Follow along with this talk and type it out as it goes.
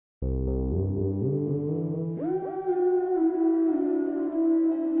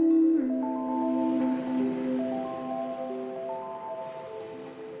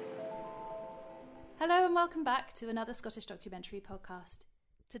welcome back to another Scottish Documentary podcast.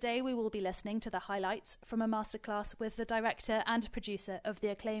 Today we will be listening to the highlights from a masterclass with the director and producer of the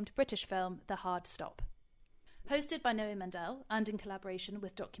acclaimed British film The Hard Stop. Hosted by Noé Mandel and in collaboration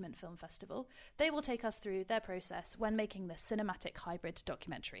with Document Film Festival, they will take us through their process when making this cinematic hybrid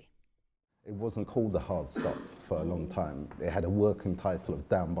documentary. It wasn't called The Hard Stop for a long time. It had a working title of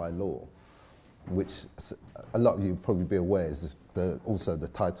Down by Law, which a lot of you will probably be aware is also the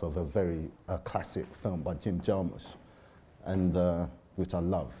title of a very classic film by Jim Jarmusch, and which I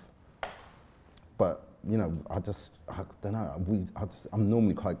love. But you know, I don't know. I'm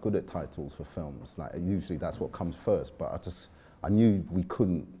normally quite good at titles for films. Like usually that's what comes first. But I knew we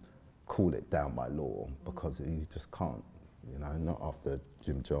couldn't call it Down by Law because you just can't. You know, not after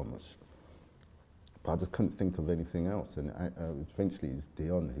Jim Jarmusch. But I just couldn't think of anything else, and eventually it was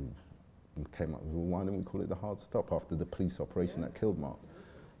Dion who came up with, well, why don't we call it The Hard Stop after the police operation that killed Mark?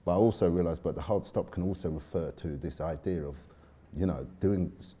 But I also realised, but The Hard Stop can also refer to this idea of, you know,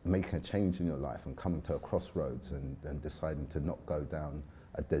 making a change in your life and coming to a crossroads and deciding to not go down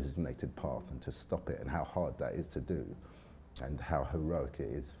a designated path and to stop it, and how hard that is to do, and how heroic it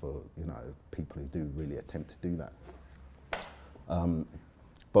is for, you know, people who do really attempt to do that.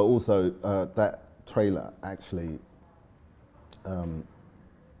 But also that trailer actually,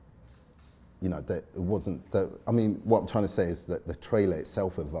 you know, that it wasn't, I mean, what I'm trying to say is that the trailer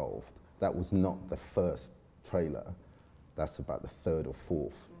itself evolved. That was not the first trailer. That's about the third or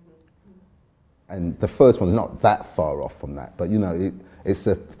fourth. And the first one's not that far off from that, but you know, it's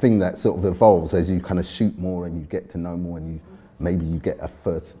a thing that sort of evolves as you kind of shoot more and you get to know more, and maybe you get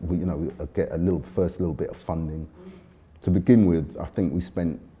get a little bit of funding. To begin with, I think we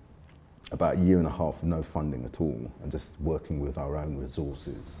spent about a year and a half with no funding at all, and just working with our own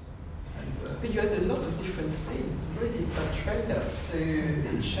resources. But you had a lot of different scenes, really, per trailer, so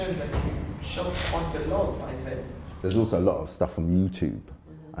it showed that you shot quite a lot by then. There's also a lot of stuff from YouTube,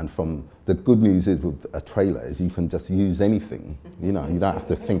 and from the good news is with a trailer is you can just use anything. You know, you don't have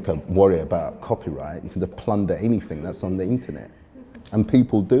to worry about copyright. You can just plunder anything that's on the internet, and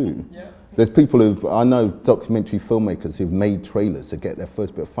people do. Yeah. There's people I know documentary filmmakers who've made trailers to get their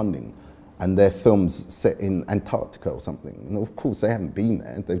first bit of funding, and their films set in Antarctica or something. And of course they haven't been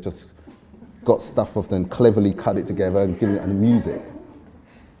there. They've just got stuff of them, cleverly cut it together and given it the music.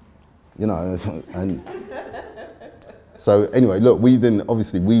 You know, and so anyway, look, we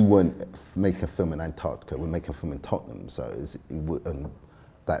weren't making a film in Antarctica, we're making a film in Tottenham, so and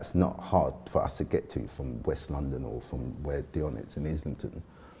that's not hard for us to get to from West London or from where Dion is in Islington.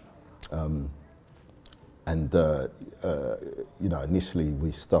 You know, initially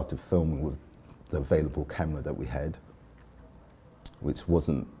we started filming with the available camera that we had, which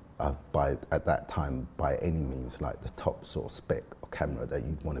wasn't at that time by any means like the top sort of spec of camera that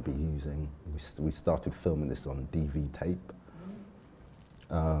you'd want to be using. We started filming this on DV tape.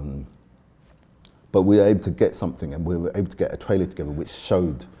 But we were able to get something, and we were able to get a trailer together which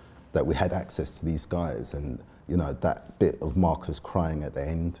showed that we had access to these guys, and you know, that bit of Marcus crying at the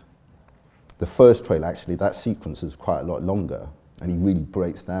end. The first trailer, actually, that sequence is quite a lot longer, and he really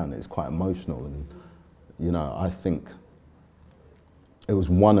breaks down. It's quite emotional, and you know, I think it was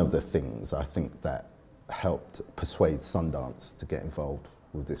one of the things I think that helped persuade Sundance to get involved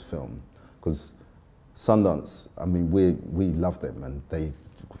with this film, because Sundance, I mean, we love them, and they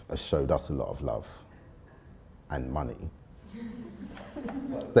showed us a lot of love and money.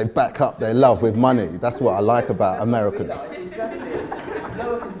 They back up their love with money. That's what I like about Americans. Exactly.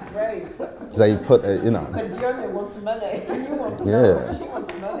 Love is great. They put it, you know. But Dion wants money. You want money. Yeah. She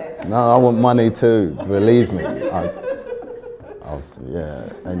wants money. No, I want money too. Believe me. Yeah.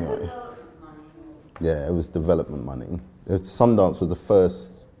 Anyway. Yeah, it was development money. Sundance was the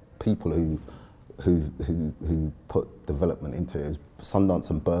first people who put development into it. It was Sundance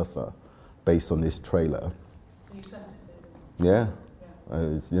and Bertha, based on this trailer. You sent it to Yeah.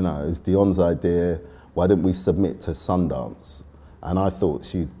 It was Dion's idea. Why didn't we submit to Sundance? And I thought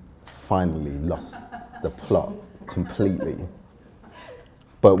she'd finally lost the plot completely.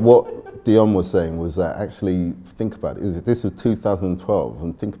 But what Dion was saying was that actually, think about it. This was 2012,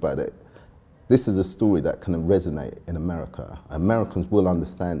 and think about it. This is a story that can resonate in America. Americans will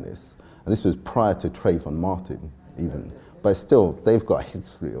understand this. And this was prior to Trayvon Martin, even. But still, they've got a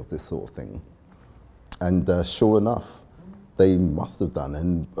history of this sort of thing. And sure enough, they must have done.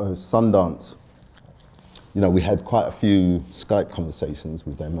 And Sundance, you know, we had quite a few Skype conversations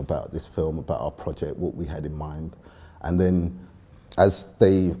with them about this film, about our project, what we had in mind. And then as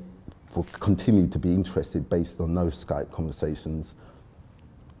they continued to be interested based on those Skype conversations,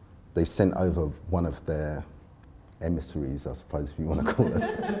 they sent over one of their emissaries, I suppose, if you want to call us.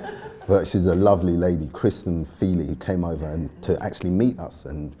 But she's a lovely lady, Kristen Feely, who came over and to actually meet us.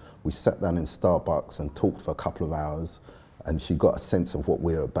 And we sat down in Starbucks and talked for a couple of hours. And she got a sense of what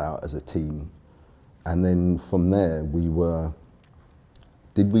we're about as a team. And then from there, we were,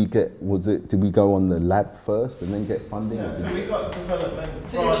 did we go on the lab first and then get funding? Yeah, so we got development.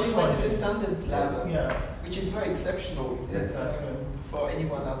 So you actually went to the Sundance lab, yeah, which is very exceptional exactly. for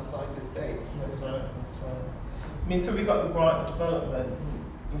anyone outside the States. That's right, that's right. I mean, so we got the grant development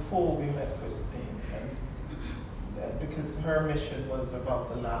before we met Christine, and because her mission was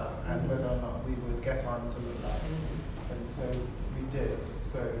about the lab and whether or not we would get onto the lab. And so we did.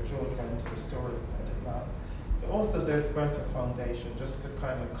 So George went to the Story Edit Lab. But also there's Bertha Foundation, just to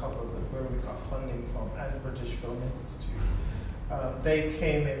kind of cover where we got funding from, and British Film Institute. They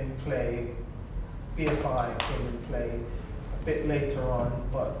came in play, BFI came in play a bit later on,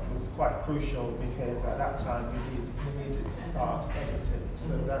 but was quite crucial because at that time we needed to start editing.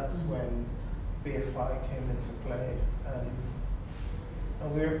 So that's when BFI came into play.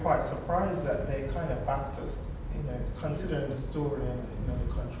 And we were quite surprised that they kind of backed us, you know, considering the story and, you know,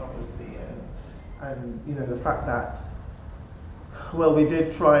 the controversy and you know, the fact that, well, we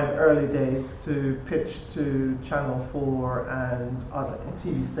did try in early days to pitch to Channel 4 and other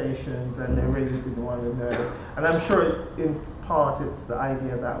TV stations, and they really didn't want to know. And I'm sure in part it's the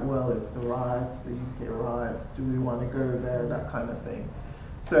idea that, well, it's the riots, the UK riots, do we want to go there, that kind of thing.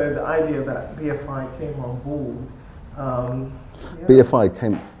 So the idea that BFI came on board. Yeah. BFI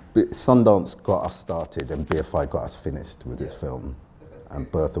came, Sundance got us started and BFI got us finished with this film. So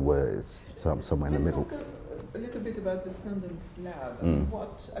And Bertha was somewhere in the middle. Let's talk a little bit about the Sundance lab.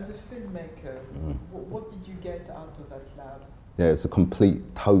 What, as a filmmaker, what did you get out of that lab? Yeah, it's a complete,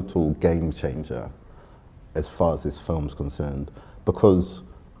 total game changer as far as this film's concerned, because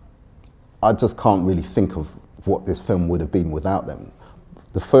I just can't really think of what this film would have been without them.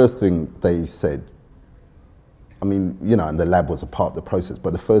 The first thing they said, I mean, you know, and the lab was a part of the process,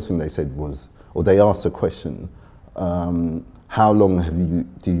 but the first thing they said was, or they asked a question, how long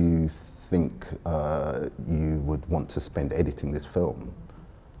do you think you would want to spend editing this film?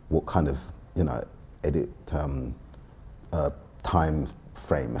 What kind of, you know, edit time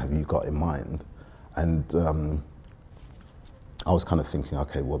frame have you got in mind? And I was kind of thinking,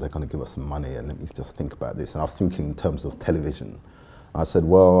 okay, well, they're going to give us some money and let me just think about this. And I was thinking in terms of television. I said,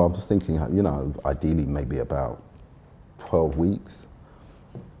 well, I was thinking, you know, ideally maybe about 12 weeks.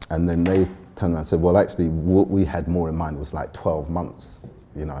 And then they turned around and said, well, actually, what we had more in mind was like 12 months,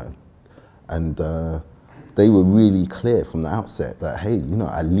 you know. And they were really clear from the outset that, hey, you know,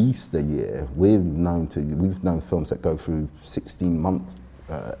 at least a year. We've known films that go through 16-month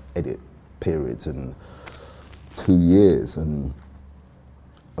edit periods and 2 years. And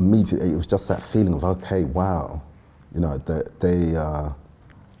immediately, it was just that feeling of, okay, wow, you know,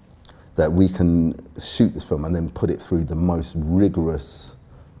 that we can shoot this film and then put it through the most rigorous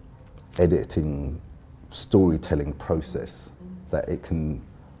editing, storytelling process that it can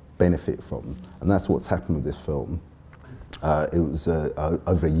benefit from. And that's what's happened with this film. It was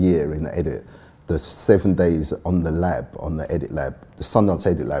over a year in the edit. The 7 days on the lab, on the edit lab, the Sundance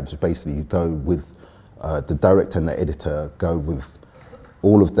Edit Labs, basically you go with the director and the editor, go with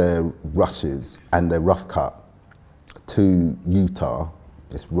all of their rushes and their rough cut to Utah.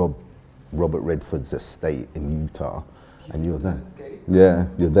 It's Robert Redford's estate in Utah, and you're there. Yeah,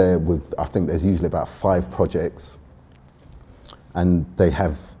 you're there with, I think there's usually about 5 projects, and they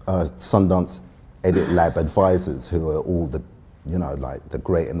have Sundance Edit Lab advisors who are all the, you know, like the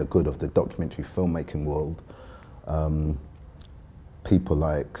great and the good of the documentary filmmaking world. People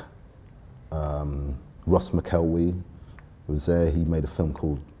like Ross McElwee was there. He made a film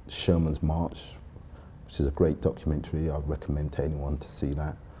called Sherman's March, which is a great documentary. I'd recommend to anyone to see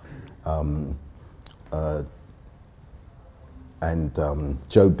that.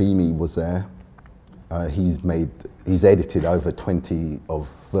 Joe Beamy was there. He's edited over 20 of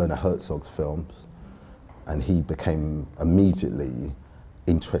Werner Herzog's films, and he became immediately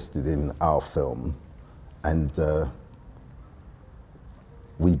interested in our film, and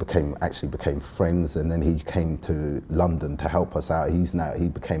we actually became friends. And then he came to London to help us out. He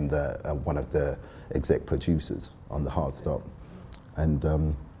became one of the exec producers on The Hard Stop, and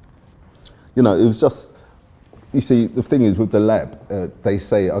you know, it was just. You see, the thing is with the lab, they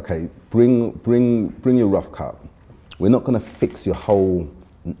say, okay, bring your rough cut. We're not going to fix your whole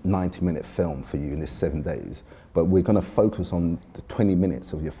 90-minute film for you in this 7 days, but we're going to focus on the 20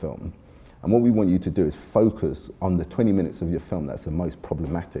 minutes of your film. And what we want you to do is focus on the 20 minutes of your film that's the most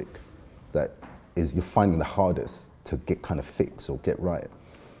problematic, that is you're finding the hardest to get kind of fix or get right.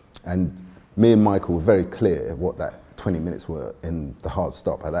 And me and Michael were very clear what that 20 minutes were in The Hard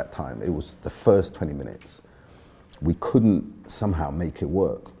Stop at that time. It was the first 20 minutes. We couldn't somehow make it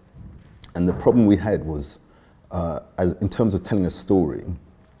work. And the problem we had was, in terms of telling a story,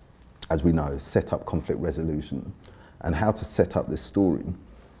 as we know, set up conflict resolution, and how to set up this story.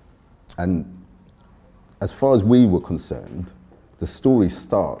 And as far as we were concerned, the story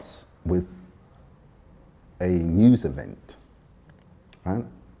starts with a news event, right?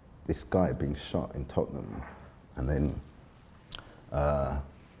 This guy being shot in Tottenham, and then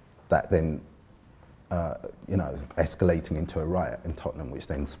that then, you know, escalating into a riot in Tottenham, which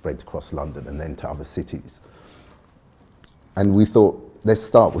then spreads across London and then to other cities. And we thought, let's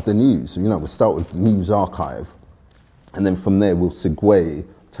start with the news. You know, we'll start with the news archive, and then from there we'll segue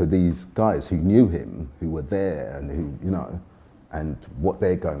to these guys who knew him, who were there, and who, you know, and what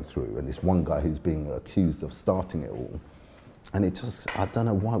they're going through, and this one guy who's being accused of starting it all. And it just, I don't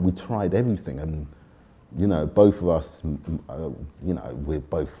know why, we tried everything, and, you know, both of us, you know, we're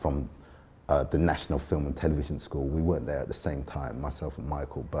both from the National Film and Television School. We weren't there at the same time, myself and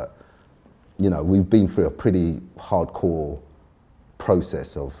Michael, but, you know, we've been through a pretty hardcore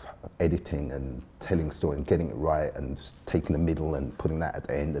process of editing and telling story and getting it right and taking the middle and putting that at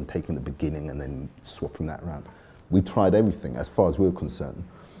the end and taking the beginning and then swapping that around. We tried everything as far as we were concerned,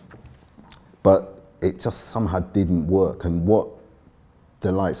 but it just somehow didn't work. And what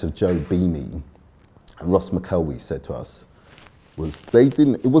the likes of Joe Beamy and Ross McElwee said to us was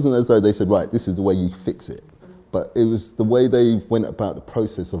it wasn't as though they said, right, this is the way you fix it. But it was the way they went about the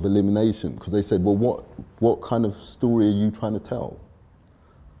process of elimination, because they said, well, what kind of story are you trying to tell?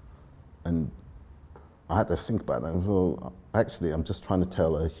 And I had to think about that. Well, actually, I'm just trying to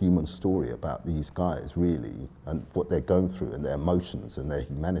tell a human story about these guys, really, and what they're going through and their emotions and their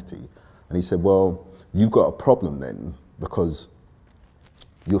humanity. And he said, well, you've got a problem then, because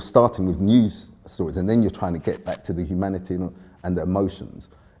you're starting with news stories and then you're trying to get back to the humanity and the emotions.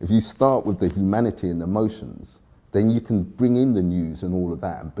 If you start with the humanity and the emotions, then you can bring in the news and all of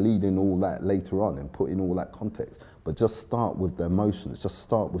that and bleed in all that later on and put in all that context. But just start with the emotions, just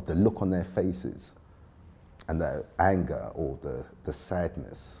start with the look on their faces and the anger or the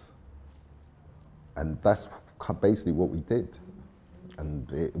sadness. And that's basically what we did. And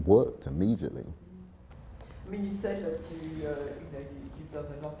it worked immediately. I mean, you said that you've done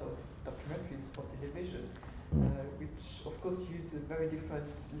a lot of documentaries for television, which of course use a very different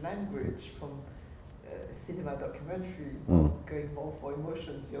language from cinema documentary, one going more for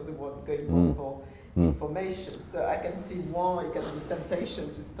emotions, the other one going more for information. So I can see why kind of the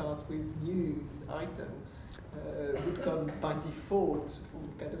temptation to start with news item would come by default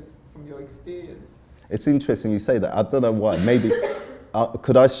from your experience. It's interesting you say that. I don't know why. Maybe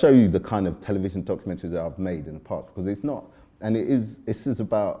could I show you the kind of television documentary that I've made in the past? Because it's not, and this is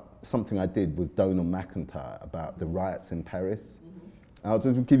about something I did with Donald McIntyre about the riots in Paris. I'll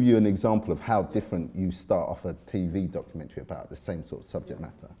just give you an example of how different you start off a TV documentary about the same sort of subject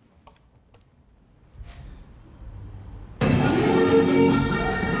matter.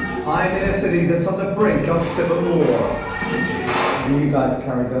 I'm in a city that's on the brink of civil war. Do you guys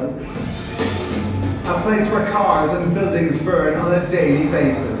carry guns? A place where cars and buildings burn on a daily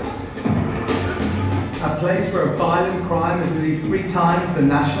basis. A place where violent crime is nearly 3 times the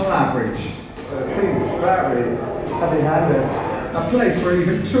national average. It seems very heavy-handed. A place where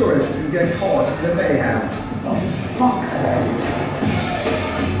even tourists can get caught in the mayhem. Oh, fuck's sake.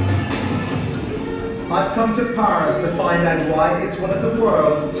 I've come to Paris to find out why it's one of the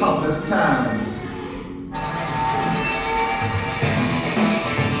world's toughest towns.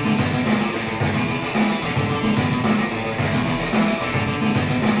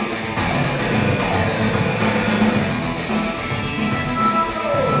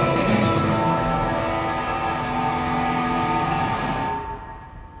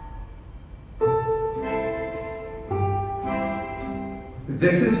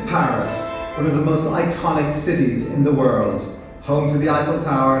 This is Paris, one of the most iconic cities in the world, home to the Eiffel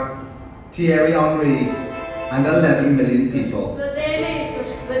Tower, Thierry Henry, and 11 million people.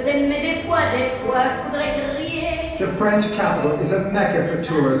 The French capital is a mecca for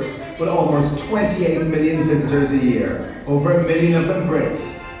tourists with almost 28 million visitors a year, over 1 million of them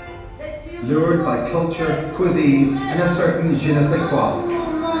Brits, lured by culture, cuisine, and a certain je ne sais quoi.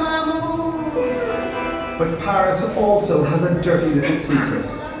 But Paris also has a dirty little secret.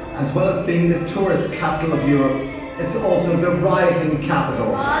 As well as being the tourist capital of Europe, it's also the rising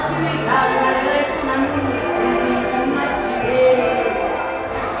capital.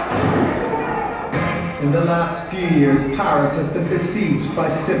 In the last few years, Paris has been besieged by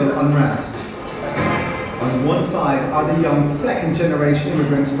civil unrest. On one side are the young second-generation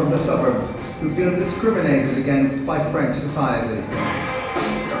immigrants from the suburbs who feel discriminated against by French society.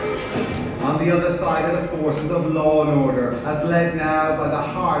 On the other side are the forces of law and order, as led now by the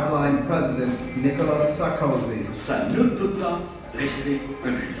hardline president Nicolas Sarkozy. Ça ne peut pas rester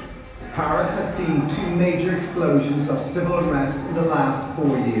un. Paris has seen 2 major explosions of civil unrest in the last 4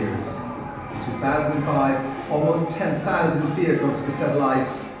 years. In 2005, almost 10,000 vehicles were set alight.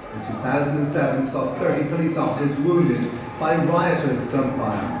 In 2007, saw 30 police officers wounded by rioters'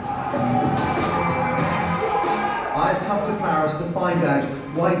 gunfire. I've come to Paris to find out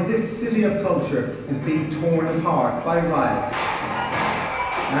why this city of culture is being torn apart by riots.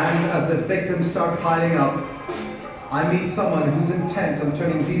 And as the victims start piling up, I meet someone who's intent on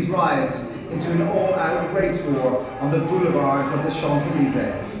turning these riots into an all-out race war on the boulevards of the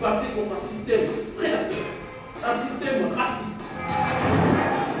Champs-Élysées.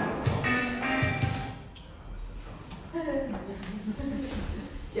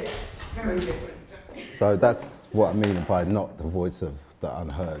 Yes, very different. So that's what I mean by not the voice of the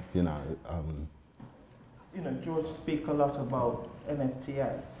unheard, you know. George speak a lot about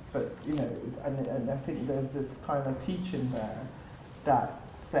NFTS, but and I think there's this kind of teaching there that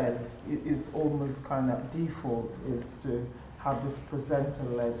says it is almost kind of default is to have this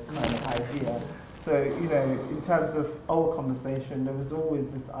presenter-led kind of idea. So in terms of our conversation, there was always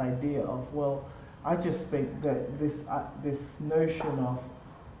this idea of, well, I just think that this notion of,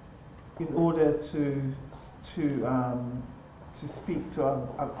 in order to speak to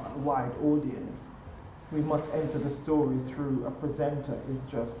a wide audience, we must enter the story through a presenter is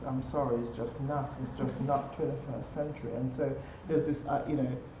just, I'm sorry, it's just not 21st century. And so there's this,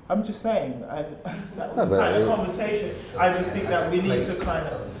 I'm just saying, and that was the kind of conversation. I just think that we need to kind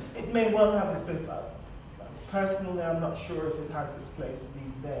of, it may well have its place, but personally I'm not sure if it has its place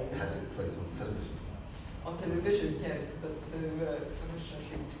these days. Has its place on television? On television, yes, but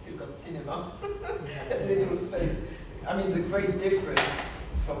fortunately we've still got cinema, a little space. I mean, the great difference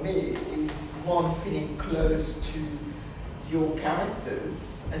for me is one feeling close to your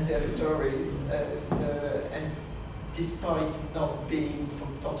characters and their stories, and despite not being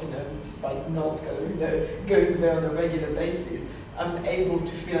from Tottenham, despite not going there on a regular basis, I'm able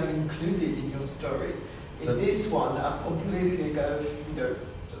to feel I'm included in your story. In this one, I'm completely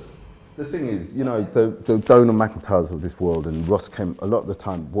just... The thing is, the Donald McIntyres of this world and Ross Kemp, a lot of the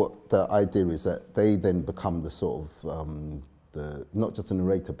time, what the idea is that they then become the sort of, not just a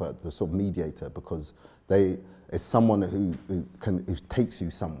narrator, but the sort of mediator, because it's someone who takes you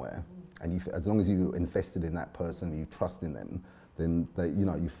somewhere, and as long as you're invested in that person, you trust in them, then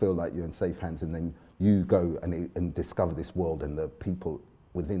you feel like you're in safe hands, and then you go and discover this world and the people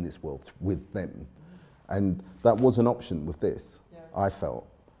within this world with them. And that was an option with this, I felt,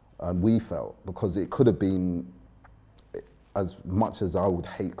 and we felt, because it could have been, as much as I would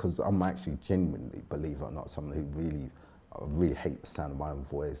hate, because I'm actually genuinely, believe it or not, someone who I really hate the sound of my own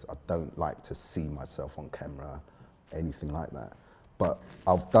voice. I don't like to see myself on camera, anything like that. But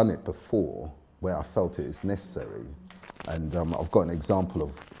I've done it before where I felt it is necessary. And I've got an example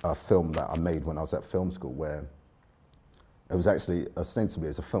of a film that I made when I was at film school where it was actually, ostensibly,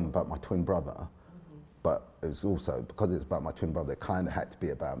 it's a film about my twin brother. But it was also, because it's about my twin brother, it kind of had to be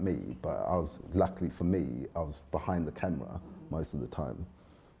about me. But luckily for me, I was behind the camera most of the time.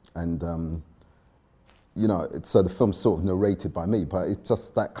 And so the film's sort of narrated by me, but it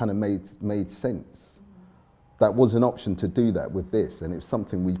just, that kind of made sense. That was an option to do that with this, and it was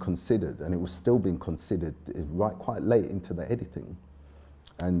something we considered, and it was still being considered quite late into the editing.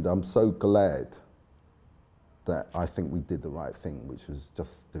 And I'm so glad that I think we did the right thing, which was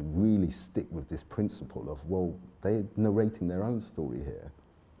just to really stick with this principle of, well, they're narrating their own story here.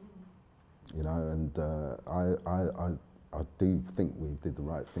 And I do think we did the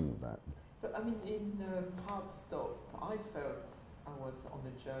right thing with that. But I mean, in Hard Stop, I felt I was on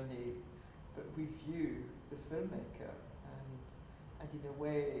a journey, but with you, the filmmaker, and in a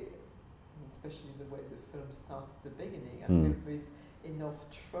way, especially the way the film starts at the beginning, I feel there's enough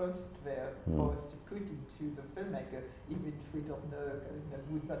trust there for us to put into the filmmaker, even if we don't know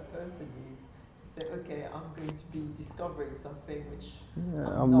who that person is, to say, okay, I'm going to be discovering something which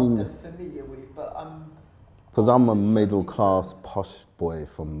I'm not familiar with, but because I'm a middle-class posh boy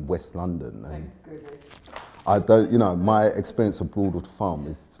from West London. And thank goodness. I don't, my experience of Broadwood Farm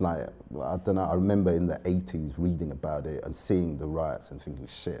is like, I don't know, I remember in the 80s reading about it and seeing the riots and thinking,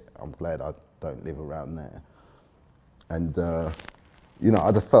 shit, I'm glad I don't live around there. And, I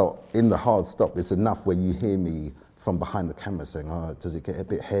just felt in the Hard Stop, it's enough when you hear me from behind the camera saying, oh, does it get a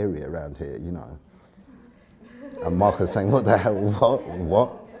bit hairy around here, And Marcus saying, what the hell,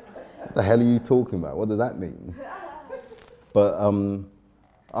 what? the hell are you talking about? What does that mean? But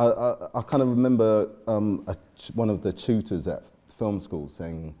I kind of remember one of the tutors at film school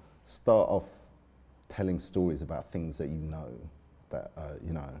saying, start off telling stories about things that you know, that,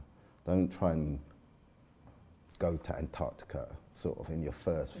 you know, don't try and go to Antarctica sort of in your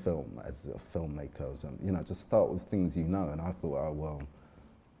first film as a filmmaker or something. You know, just start with things you know. And I thought, oh, well,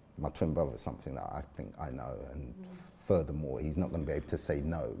 my twin brother is something that I think I know. And furthermore, he's not going to be able to say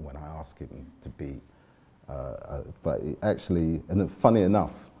no when I ask him to be. But it actually, and funny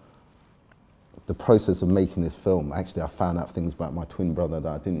enough, the process of making this film, actually I found out things about my twin brother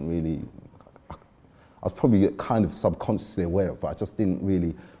that I didn't really, I was probably kind of subconsciously aware of, but I just didn't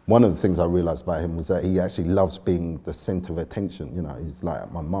really. One of the things I realised about him was that he actually loves being the centre of attention. You know, he's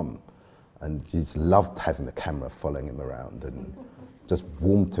like my mum, and he's loved having the camera following him around and just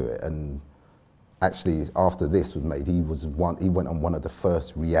warmed to it. And actually, after this was made, he went on one of the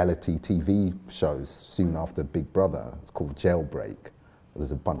first reality TV shows soon after Big Brother. It's called Jailbreak.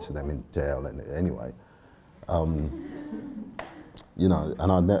 There's a bunch of them in jail, and anyway. You know,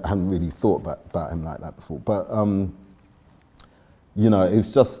 and I hadn't really thought about him like that before. But, you know, it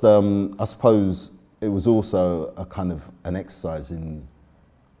was just, I suppose it was also a kind of an exercise in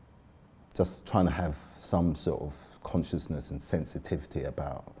just trying to have some sort of consciousness and sensitivity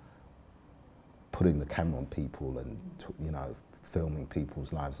about putting the camera on people and, you know, filming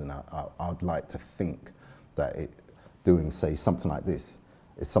people's lives. And I'd like to think that doing, say, something like this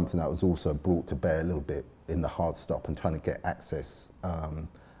is something that was also brought to bear a little bit in the Hard Stop and trying to get access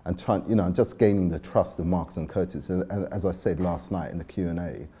and trying, you know, just gaining the trust of Marcus and Curtis. As I said last night in the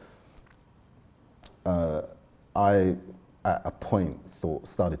Q&A, I, at a point,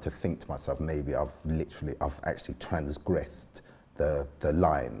 started to think to myself, maybe I've actually transgressed the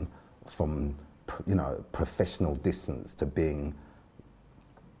line from, you know, professional distance to being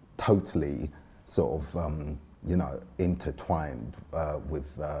totally sort of, you know, intertwined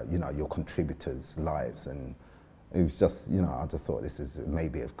with, you know, your contributors' lives. And it was just, you know, I just thought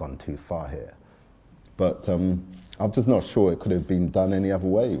maybe it's gone too far here. But I'm just not sure it could have been done any other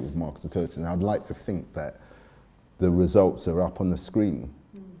way with Marcus and Curtis. And I'd like to think that the results are up on the screen.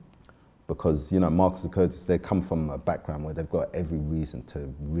 Because, you know, Marcus and Curtis, they come from a background where they've got every reason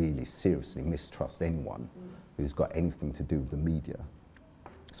to really seriously mistrust anyone who's got anything to do with the media.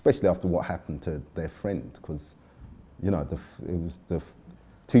 Especially after what happened to their friend, because, you know,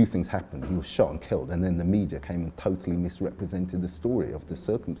 two things happened. He was shot and killed, and then the media came and totally misrepresented the story of the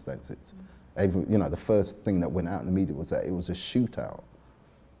circumstances. You know, the first thing that went out in the media was that it was a shootout.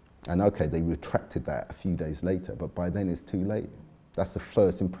 And okay, they retracted that a few days later, but by then it's too late. That's the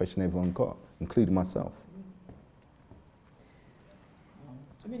first impression everyone got, including myself.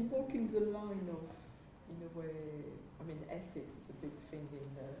 I mean, walking the line of, in a way, I mean, ethics is a big thing in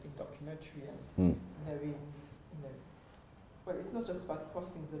documentary, and knowing, you know, well, it's not just about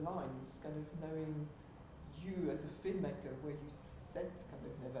crossing the line, it's kind of knowing you as a filmmaker where you set kind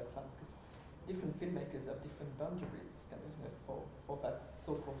of, you know, that line, because different filmmakers have different boundaries, kind of, you know, for that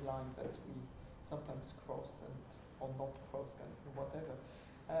so-called line that we sometimes cross and or not cross, kind of, you know, whatever.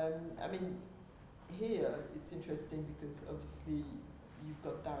 I mean, here it's interesting because obviously you've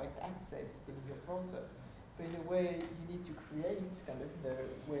got direct access being your browser, but in a way you need to create kind of, you know,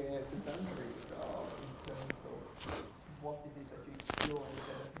 where the boundaries are in terms of what is it that you explore and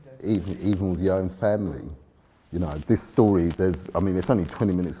kind of, you know, even with your own family. You know, this story, I mean, it's only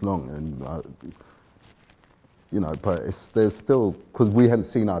 20 minutes long, and you know, but there's still, because we hadn't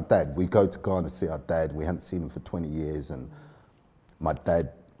seen our dad. We go to Ghana to see our dad. We hadn't seen him for 20 years, and my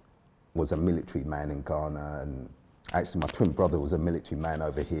dad was a military man in Ghana, and actually my twin brother was a military man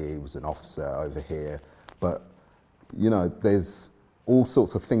over here. He was an officer over here. But, you know, there's all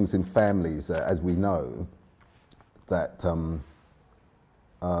sorts of things in families, as we know, that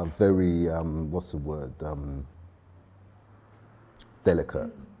are very, what's the word,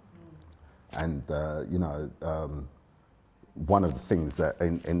 delicate. And, you know, one of the things that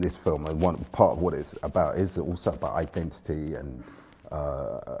in this film, and one part of what it's about, is also about identity, and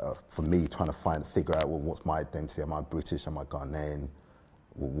for me, trying to figure out, well, what's my identity? Am I British? Am I Ghanaian?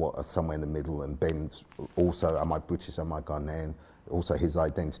 What, somewhere in the middle. And Ben's also, am I British? Am I Ghanaian? Also his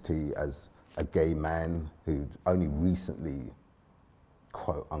identity as a gay man who only recently,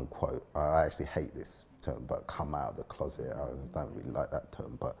 quote unquote, I actually hate this term, but come out of the closet. I don't really like that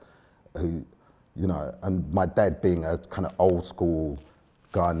term, but who, you know, and my dad being a kind of old school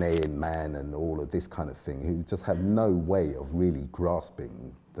Ghanaian man and all of this kind of thing, who just had no way of really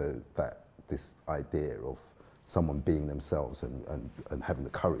grasping this idea of someone being themselves and having the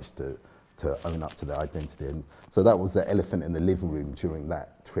courage to own up to their identity. And so that was the elephant in the living room during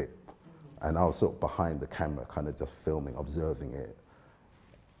that trip. and I was sort of behind the camera, kind of just filming, observing it.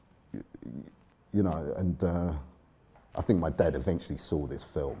 You know, and I think my dad eventually saw this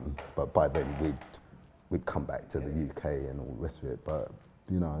film, but by then we'd come back to the UK and all the rest of it. But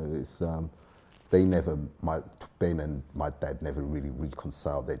you know, it's Ben and my dad never really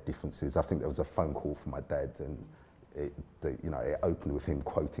reconciled their differences. I think there was a phone call from my dad, and it opened with him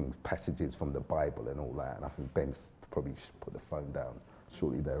quoting passages from the Bible and all that. And I think Ben probably put the phone down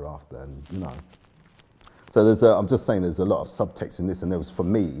shortly thereafter. And you know, so I'm just saying, there's a lot of subtext in this. And there was, for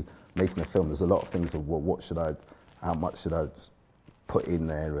me, making a film, there's a lot of things of, well, how much should I put in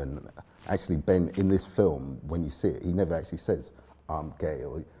there? And actually, Ben, in this film, when you see it, he never actually says, I'm gay,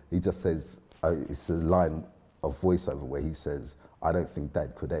 or he just says, it's a line of voiceover where he says, I don't think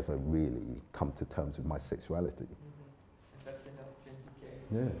Dad could ever really come to terms with my sexuality. Mm-hmm. That's enough to indicate.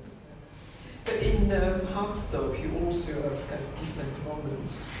 Yeah. But in Heartstop, you also have kind of different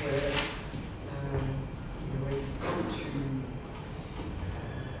moments where you've got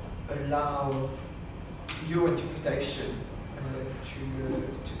to allow your interpretation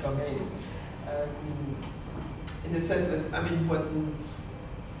to come in the sense that, I mean,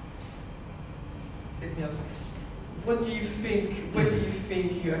 let me ask, where do you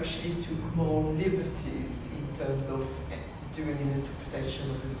think you actually took more liberties in terms of doing an interpretation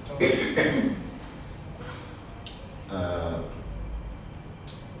of the story?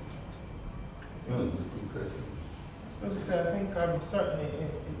 That's a good question. I was going to say, I think certainly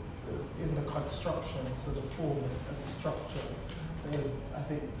in the construction, so the form and the structure,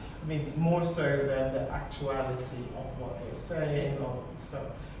 it's more so than the actuality of what they're saying or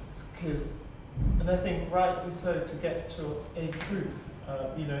stuff. And I think rightly so, to get to a truth,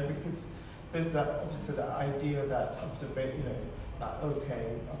 because there's obviously that idea that observation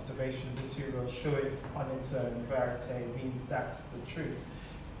material, show it on its own, verite means that's the truth.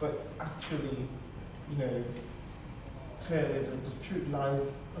 But actually, clearly the truth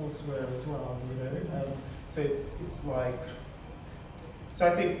lies elsewhere as well, so it's like, so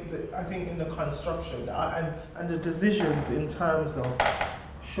I think in the construction and the decisions in terms of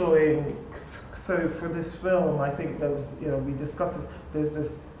showing, so for this film, I think there was, we discussed this, there's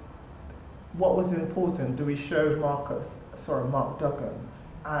this, what was important, do we show Mark Duggan,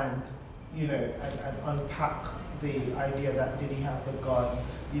 and, and unpack the idea that did he have the gun,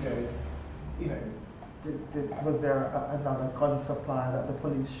 was there another gun supply that the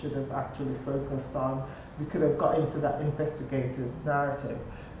police should have actually focused on? We could have got into that investigative narrative.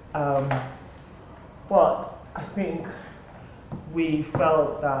 But I think we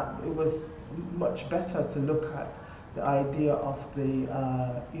felt that it was much better to look at the idea of the,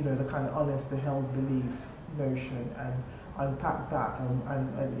 the kind of honest, the held belief notion and unpack that.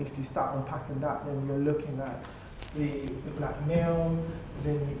 And if you start unpacking that, then you're looking at the black male,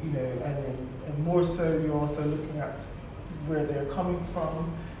 then, and more so you're also looking at where they're coming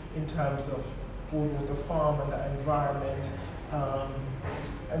from in terms of Broadwater Farm and that environment.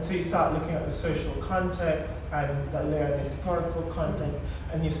 And so you start looking at the social context and the layer of the historical context,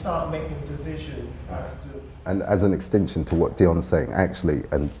 and you start making decisions as to... And as an extension to what Dion's saying, actually,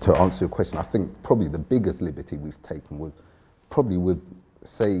 and to answer your question, I think probably the biggest liberty we've taken was probably with,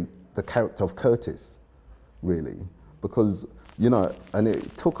 say, the character of Curtis, really, because, and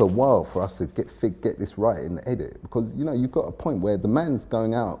it took a while for us to get this right in the edit, because, you've got a point where the man's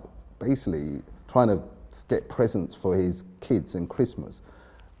going out, basically, trying to get presents for his kids and Christmas.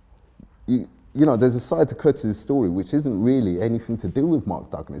 There's a side to Curtis's story which isn't really anything to do with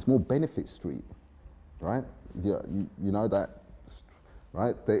Mark Duggan. It's more Benefit Street, right? You know that,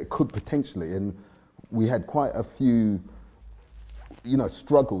 right? That it could potentially, and we had quite a few,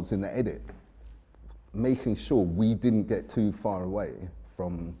 struggles in the edit, making sure we didn't get too far away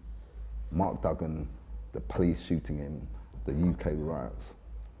from Mark Duggan, the police shooting him, the UK riots.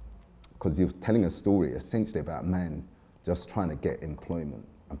 Because you're telling a story essentially about a man just trying to get employment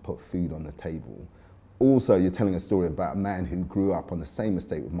and put food on the table. Also, you're telling a story about a man who grew up on the same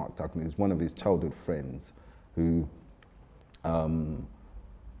estate with Mark Duggan, who's one of his childhood friends, who,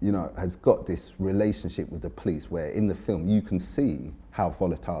 has got this relationship with the police where in the film you can see how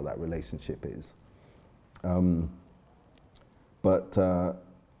volatile that relationship is. But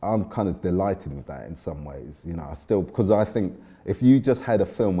I'm kind of delighted with that in some ways, because I think if you just had a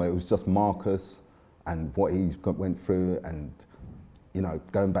film where it was just Marcus and what he went through and,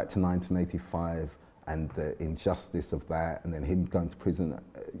 going back to 1985 and the injustice of that and then him going to prison,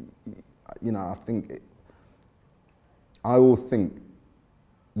 I always think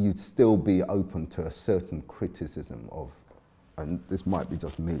you'd still be open to a certain criticism of, and this might be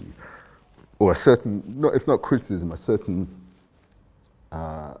just me, or a certain, if not criticism, a certain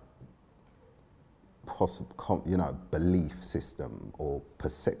belief system or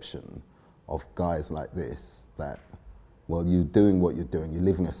perception of guys like this that, well, you're doing what you're doing, you're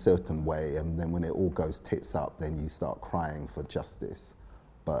living a certain way, and then when it all goes tits up, then you start crying for justice.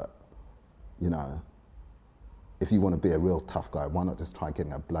 But, you know, if you want to be a real tough guy, why not just try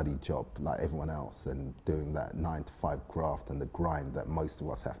getting a bloody job like everyone else and doing that 9-to-5 graft and the grind that most of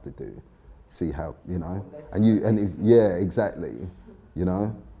us have to do? See how, you know, yeah, exactly, you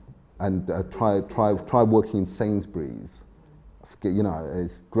know, and try working in Sainsbury's. Forget, you know,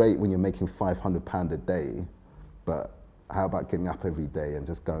 it's great when you're making £500 a day, but how about getting up every day and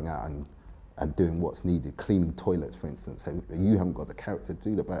just going out and doing what's needed, cleaning toilets, for instance? You haven't got the character to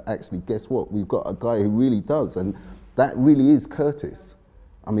do that, but actually, guess what? We've got a guy who really does, and that really is Curtis.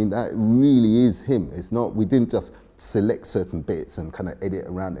 I mean, that really is him. It's not, we didn't just select certain bits and kind of edit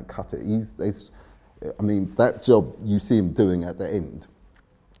around and cut it. I mean, that job you see him doing at the end,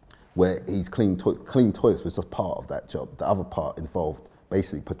 where he's clean toilets was just part of that job. The other part involved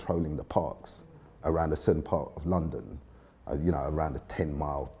basically patrolling the parks around a certain part of London, you know, around a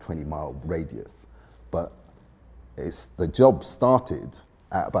 10-mile, 20-mile radius. But the job started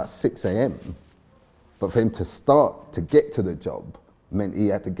at about 6 a.m. But for him to get to the job meant he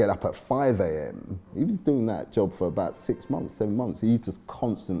had to get up at 5 a.m. He was doing that job for about 6 months, 7 months. He's just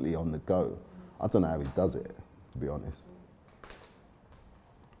constantly on the go. I don't know how he does it, to be honest.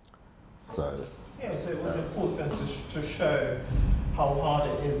 So yeah, so it was important to show how hard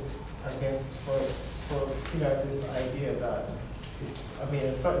it is, I guess, for you know, this idea that it's, I mean,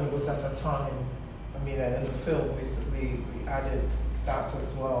 it certainly was at a time, I mean, and in the film we added that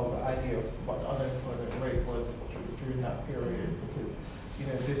as well, the idea of what unemployment rate was during that period, because, you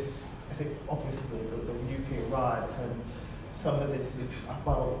know, this, I think, obviously the UK riots, and some of this is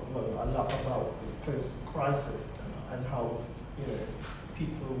about, well, a lot about the post-crisis and how, you know,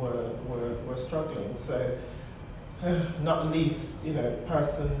 people were struggling. So, not least, you know,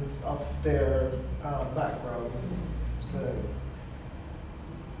 persons of their backgrounds. So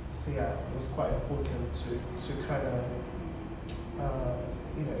yeah, it was quite important to kind of,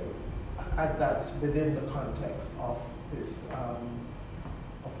 you know, add that within the context of this of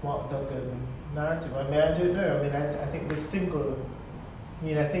Mark Duggan narrative. I mean, I don't know. I mean, I think the single. I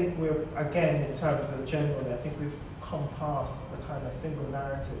mean, I think we're, again, in terms of generally, I think we've come past the kind of single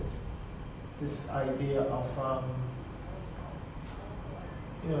narrative. This idea of,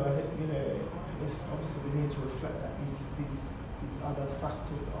 you know, I think, you know, it's obviously we need to reflect that these other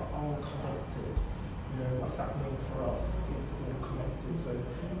factors are all connected. You know, what's happening for us is all connected. So,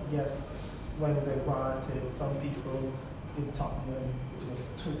 yes, when they rioted, some people in Tottenham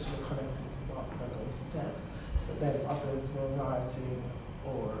was totally connected to Mark Duggan's death, but then others were rioting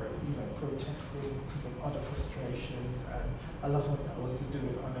or, you know, protesting because of other frustrations, and a lot of that was to do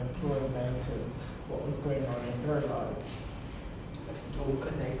with unemployment and what was going on in their lives. It all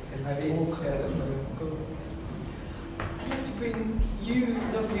connects and it all connects, of course. I'd like to bring you,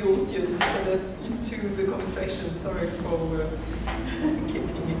 lovely audience, kind of into the conversation. Sorry for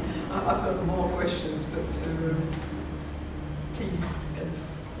keeping it. I've got more questions, but please,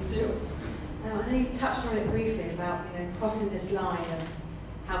 is it? I know you touched on it briefly about, you know, crossing this line of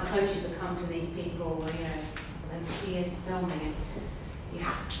how close you become to these people, you know, over 2 years of filming it. You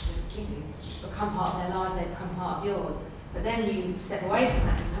have to become part of their lives, they become part of yours. But then you step away from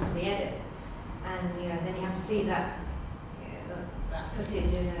that and come to the edit. And, you know, then you have to see that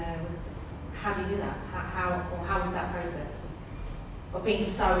footage and how do you do that? How was that process? Of being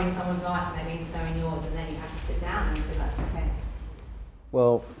so in someone's life and they're being so in yours, and then you have to sit down and be like, okay.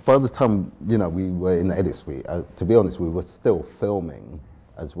 Well, by the time, you know, we were in the edit suite, to be honest, we were still filming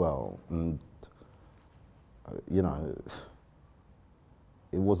as well. And, you know,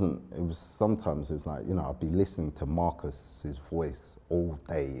 sometimes it was like, you know, I'd be listening to Marcus's voice all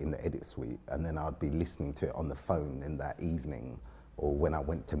day in the edit suite, and then I'd be listening to it on the phone in that evening, or when I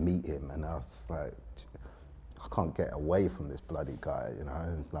went to meet him, and I was just like, I can't get away from this bloody guy, you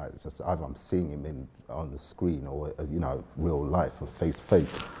know. It's like, it's just either I'm seeing him on the screen or, you know, real life or face to face.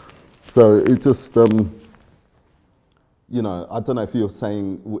 So it just, you know, I don't know if you're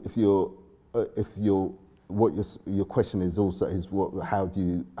saying, what your question is also is how do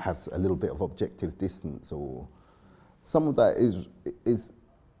you have a little bit of objective distance, or some of that is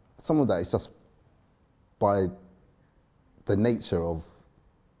just by the nature of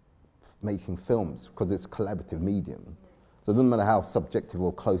making films, because it's a collaborative medium. So it doesn't matter how subjective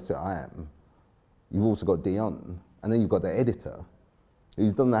or close to it I am. You've also got Dion, and then you've got the editor,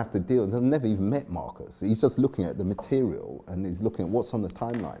 who doesn't have to deal, has never even met Marcus. He's just looking at the material, and he's looking at what's on the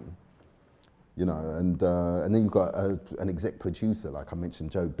timeline. you know, and then you've got an exec producer, like I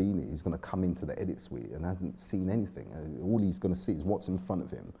mentioned, Joe Beanie, who's going to come into the edit suite and hasn't seen anything. All he's going to see is what's in front of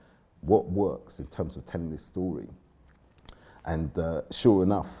him, what works in terms of telling this story. And sure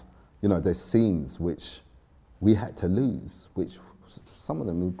enough, you know, there's scenes which we had to lose, which some of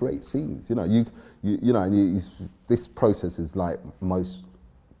them were great scenes. You know, this process is like most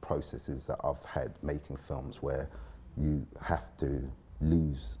processes that I've had making films, where you have to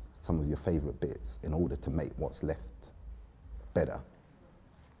lose some of your favourite bits in order to make what's left better.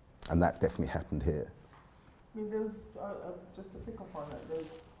 And that definitely happened here. I mean, there's, just to pick up on that, there's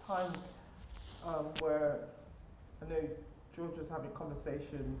times where I know George was having a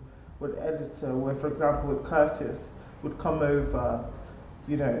conversation with the editor where, for example, with Curtis, would come over,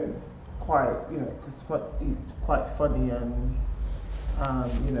 you know, quite, you know, because he's quite funny and,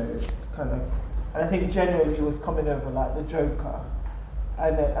 you know, kind of, and I think generally he was coming over like the Joker.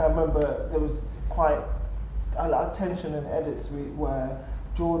 And I remember there was quite a lot of tension in the edit suite where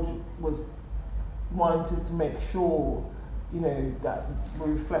George was wanting to make sure, you know, that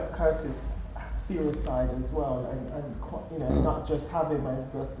we reflect Curtis' serious side as well, and you know, not just have him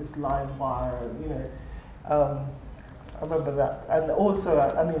as just this line buyer, you know. I remember that. And also,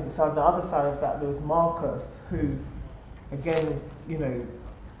 I mean, so on the other side of that, there was Marcus, who, again, you know,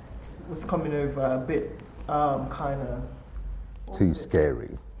 was coming over a bit kind of... Too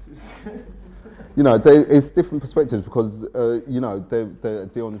scary. You know, it's different perspectives because, you know,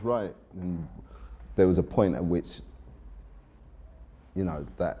 Dion's right. And there was a point at which, you know,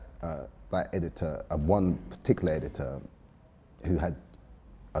 that editor, one particular editor who had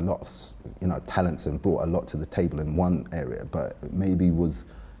a lot of, you know, talents and brought a lot to the table in one area, but maybe was,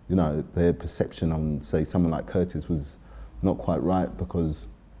 you know, their perception on, say, someone like Curtis was not quite right, because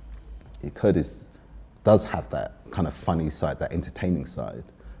Curtis does have that kind of funny side, that entertaining side,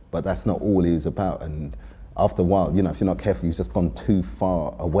 but that's not all he was about. And after a while, you know, if you're not careful, you've just gone too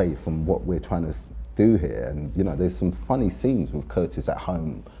far away from what we're trying to do here. And, you know, there's some funny scenes with Curtis at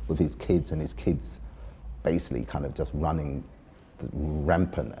home with his kids, and his kids basically kind of just running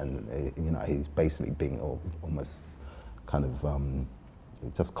rampant, and, you know, he's basically being almost kind of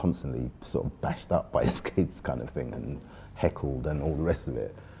just constantly sort of bashed up by his kids kind of thing, and heckled and all the rest of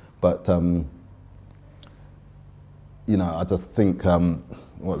it. But, you know, I just think,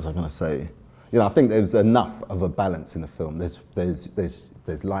 what was I going to say? You know, I think there's enough of a balance in the film. There's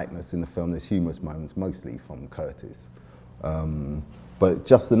lightness in the film, there's humorous moments, mostly from Curtis. But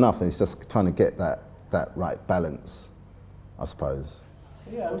just enough, and it's just trying to get that right balance, I suppose.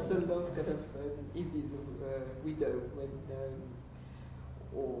 Yeah, I also love kind of Evie's widow when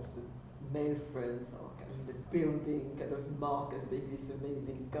all the male friends are kind of in the building, kind of Mark as being this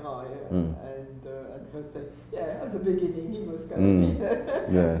amazing guy, and her saying, yeah, at the beginning he was kind of,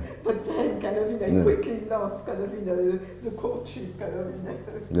 yeah. But then kind of, you know, quickly lost kind of, you know, the courtship kind of, you know.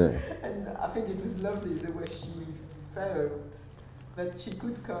 Yeah. And I think it was lovely the way she felt that she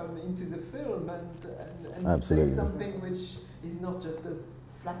could come into the film and say something which is not just as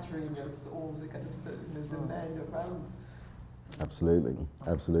flattering as all the kind of the men around. Absolutely,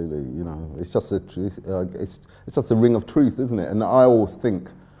 absolutely. You know, it's just a truth. It's just a ring of truth, isn't it? And I always think,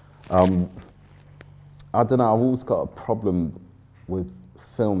 I don't know. I've always got a problem with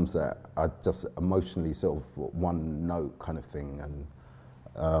films that are just emotionally sort of one note kind of thing,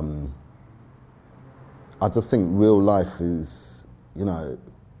 and I just think real life is, you know,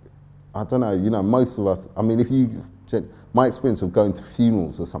 I don't know. You know, most of us. I mean, my experience of going to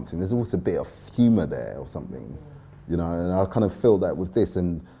funerals or something, there's always a bit of humour there or something. You know, and I kind of feel that with this,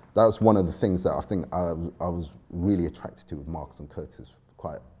 and that's one of the things that I think I was really attracted to with Marcus and Curtis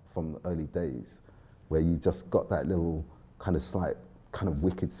quite from the early days, where you just got that little kind of slight, kind of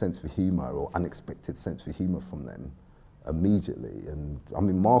wicked sense of humour or unexpected sense of humour from them immediately. And I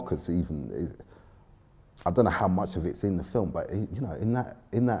mean, Marcus even, I don't know how much of it's in the film, but you know, in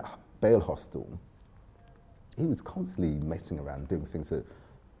that bail hostel, he was constantly messing around, doing things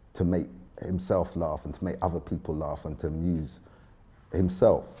to make himself laugh and to make other people laugh and to amuse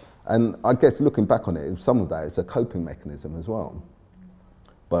himself. And I guess looking back on it, some of that is a coping mechanism as well.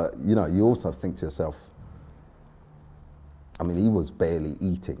 But, you know, you also think to yourself, I mean, he was barely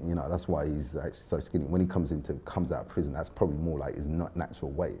eating, you know, that's why he's actually so skinny. When he comes out of prison, that's probably more like his natural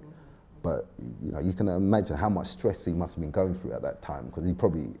weight. But, you know, you can imagine how much stress he must have been going through at that time, because he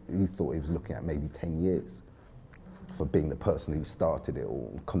thought he was looking at maybe 10 years for being the person who started it, or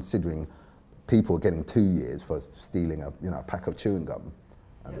considering people getting 2 years for stealing a pack of chewing gum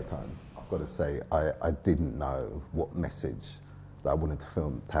at the time. I've got to say, I didn't know what message that I wanted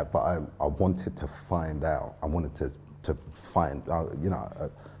to have, but I wanted to find out. I wanted to find out, you know,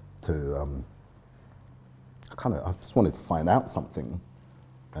 to I just wanted to find out something,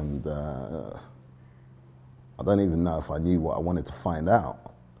 and I don't even know if I knew what I wanted to find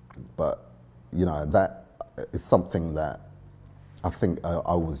out, but you know, that is something that I think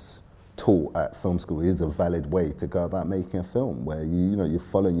I was taught at film school is a valid way to go about making a film, where you know, you're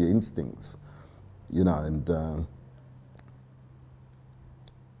following your instincts, you know, and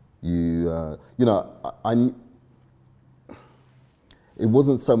you know, it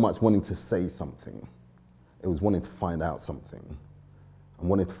wasn't so much wanting to say something, it was wanting to find out something, and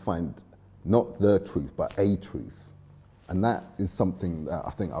wanting to find not the truth, but a truth. And that is something that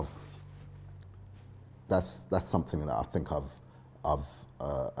I think that's something that I think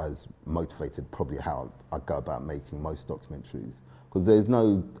has motivated probably how I go about making most documentaries. Because there's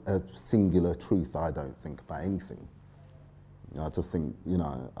no singular truth, I don't think, about anything. You know, I just think, you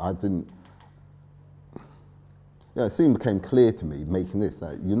know, it soon became clear to me making this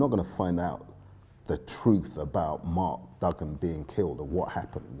that you're not going to find out the truth about Mark Duggan being killed or what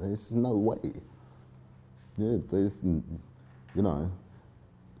happened. There's no way. Yeah, there's, you know,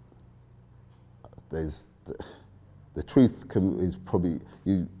 there's the truth is probably,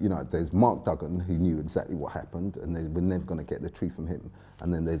 you know, there's Mark Duggan who knew exactly what happened, and we're never going to get the truth from him.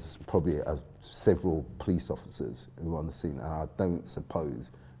 And then there's probably several police officers who are on the scene, and I don't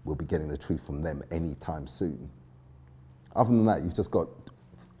suppose we'll be getting the truth from them anytime soon. Other than that, you've just got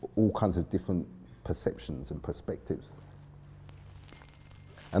all kinds of different perceptions and perspectives.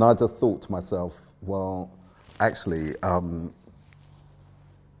 And I just thought to myself, well, actually,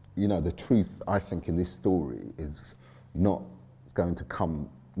 you know, the truth, I think, in this story is not going to come,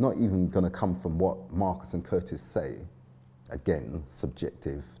 not even going to come from what Marcus and Curtis say. Again,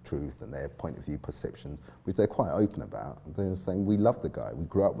 subjective truth and their point of view perceptions, which they're quite open about. They're saying, we love the guy, we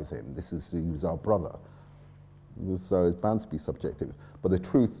grew up with him, he was our brother. So it's bound to be subjective. But the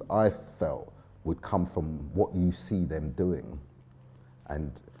truth, I felt, would come from what you see them doing.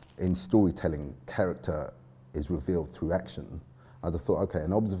 And in storytelling, character is revealed through action. I just thought, okay,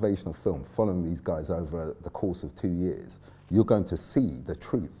 an observational film following these guys over the course of 2 years, you're going to see the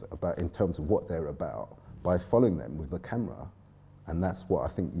truth about in terms of what they're about by following them with the camera. And that's what I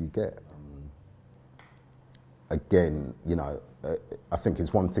think you get. Again, you know, I think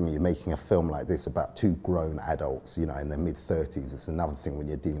it's one thing when you're making a film like this about two grown adults, you know, in their mid-30s. It's another thing when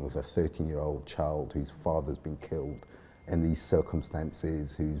you're dealing with a 13-year-old child whose father's been killed in these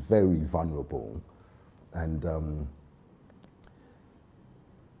circumstances, who's very vulnerable. And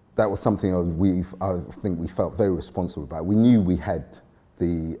that was something I think we felt very responsible about. We knew we had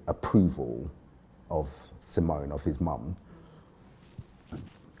the approval of Simone, of his mum.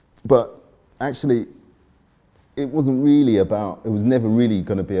 But actually, it wasn't really about, it was never really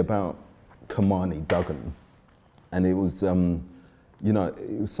going to be about Kamani Duggan. And it was, you know,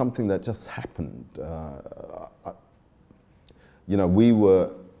 it was something that just happened. You know, we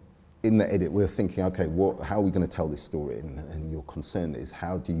were, in the edit, we were thinking, okay, how are we going to tell this story? And your concern is,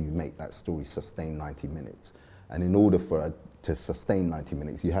 how do you make that story sustain 90 minutes? And in order for it to sustain 90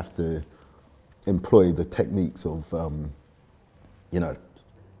 minutes, you have to employ the techniques of, you know,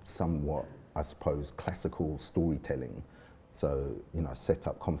 somewhat, I suppose, classical storytelling. So, you know, set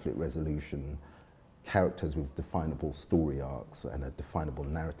up conflict resolution, characters with definable story arcs and a definable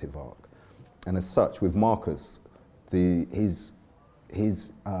narrative arc. And as such, with Marcus, his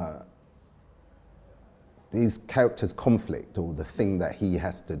character's conflict, or the thing that he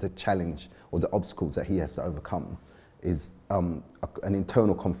has to, the challenge or the obstacles that he has to overcome, is an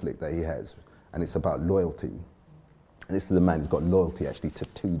internal conflict that he has, and it's about loyalty. And this is a man who's got loyalty actually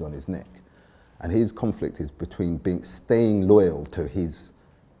tattooed on his neck. And his conflict is between staying loyal to his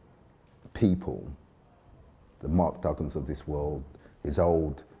people, the Mark Duggans of this world, his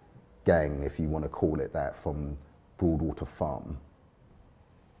old gang, if you want to call it that, from Broadwater Farm,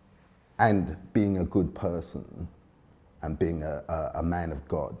 and being a good person, and being a man of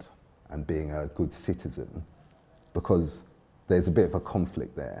God, and being a good citizen, because there's a bit of a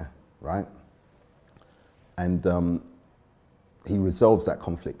conflict there, right? And he resolves that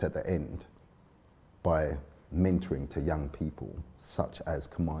conflict at the end by mentoring to young people, such as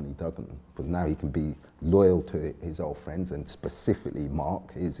Kamani Duggan, because now he can be loyal to his old friends, and specifically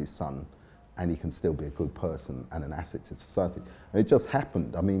Mark is his son, and he can still be a good person and an asset to society. And it just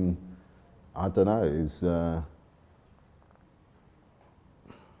happened. I mean, I don't know, it was, I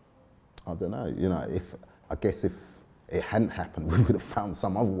don't know, you know, I guess if it hadn't happened, we would have found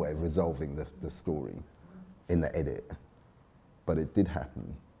some other way of resolving the story in the edit. But it did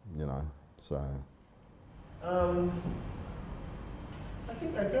happen, you know, so. I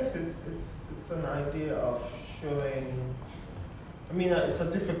guess it's an idea of showing I mean, it's a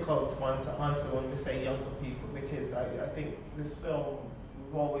difficult one to answer when we say younger people, because I think this film,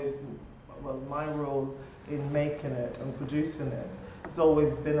 we've always, well, my role in making it and producing it has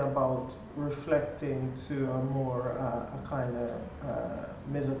always been about reflecting to a more, a kind of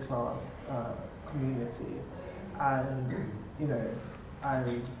middle class community, and, you know,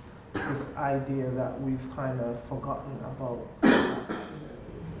 and this idea that we've kind of forgotten about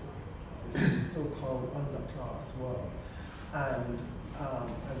this so-called underclass world, and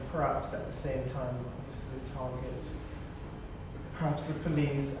perhaps at the same time, obviously targets perhaps the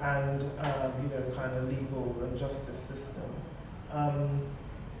police and you know, kind of legal and justice system.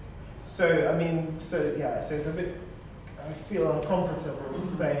 So I mean, so yeah, so it's a bit. I feel uncomfortable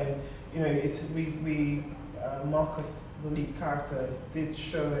saying, you know, Marcus, the lead character, did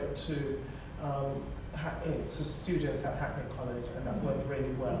show it to students at Hackney College, and that went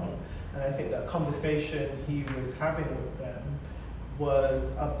really well. And I think that conversation he was having with them was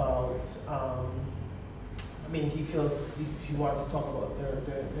about, I mean, he feels he wants to talk about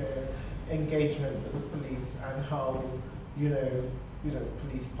their engagement with the police and how, you know,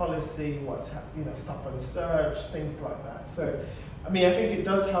 police policy, stop and search, things like that. So, I mean, I think it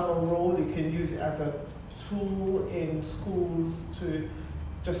does have a role. You can use it as a tool in schools to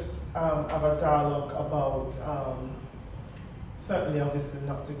just have a dialogue about, certainly obviously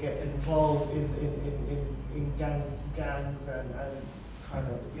not to get involved in gangs and kind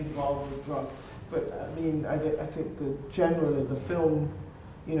of involved with drugs. But I mean, I think that generally the film,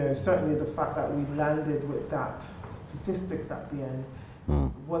 you know, certainly the fact that we landed with that statistics at the end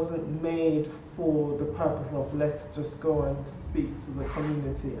wasn't made for the purpose of let's just go and speak to the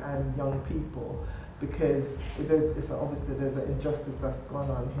community and young people, because obviously there's an injustice that's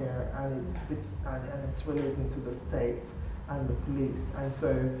gone on here, and it's relating to the state and the police, and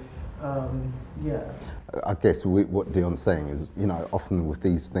so yeah. I guess what Dion's saying is, you know, often with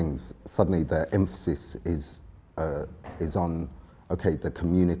these things, suddenly the emphasis is on, okay, the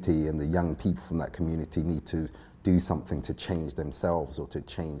community and the young people from that community need to do something to change themselves or to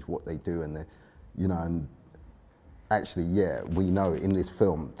change what they do, and you know, and actually, yeah, we know in this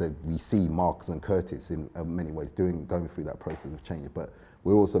film that we see Marcus and Curtis in many ways going through that process of change, but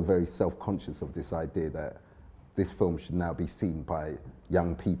we're also very self-conscious of this idea that this film should now be seen by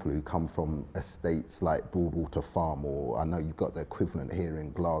young people who come from estates like Broadwater Farm, or I know you've got the equivalent here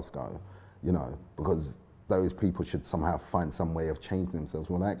in Glasgow, you know, because those people should somehow find some way of changing themselves.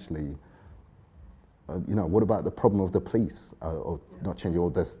 Well, actually, you know, what about the problem of the police, or not changing,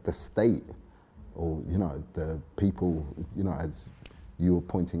 or the state, or, you know, the people, you know, as you were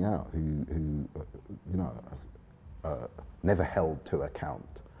pointing out, who you know, never held to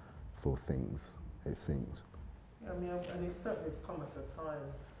account for things, it seems. I mean, and it certainly has come at a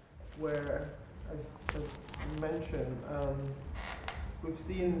time where, as you mentioned, we've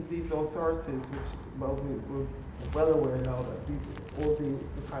seen these authorities, which, well, we're well aware now that all the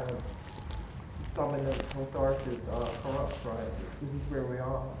kind of dominant authorities are corrupt, right? This is where we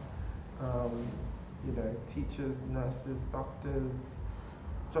are. You know, teachers, nurses, doctors,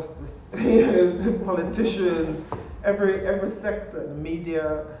 justice, politicians, every sector, the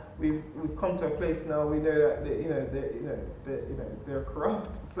media. We've come to a place now. We know that they're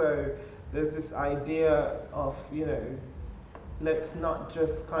corrupt. So there's this idea of, you know, let's not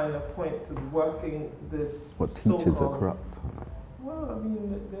just kind of point to working this. What, teachers are corrupt? Well, I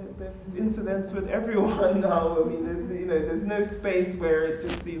mean, there's incidents with everyone now. I mean, there's no space where it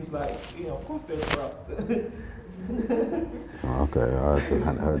just seems like, you know, of course they're corrupt. Okay, I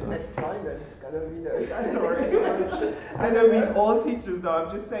hadn't heard that. The silence, kind of, you know. Sorry. I don't mean all teachers, though.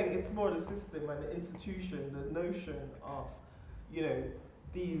 I'm just saying it's more the system and the institution, the notion of, you know,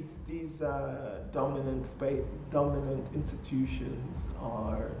 these dominant institutions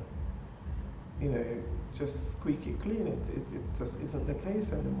are, you know, just squeaky clean. It just isn't the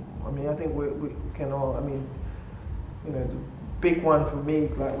case anymore. I mean, I think we can all, I mean, you know, the big one for me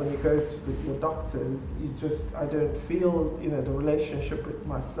is like when you go to your doctors, I don't feel, you know, the relationship with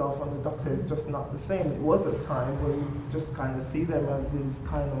myself and the doctor is just not the same. It was a time where you just kind of see them as these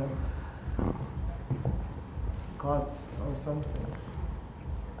kind of gods or something.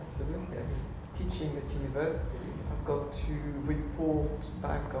 Absolutely. I mean, teaching at university, I've got to report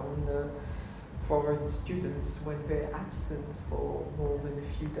back on foreign students when they're absent for more than a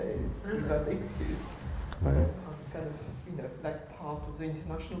few days without excuse. I'm kind of, you know, like part of the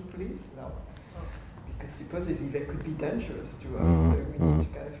international police now, because supposedly they could be dangerous to us, so we need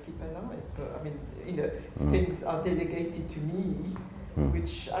to kind of keep an eye. But I mean, you know, things are delegated to me,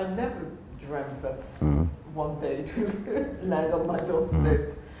 which I never dreamt that one day it will land on my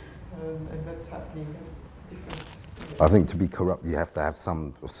doorstep, and that's happening. That's different. I think to be corrupt, you have to have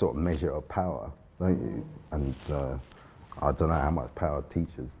some sort of measure of power, don't you? And I don't know how much power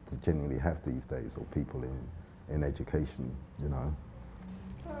teachers genuinely have these days, or people in education, you know.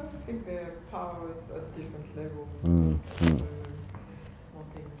 I think their power is at different levels.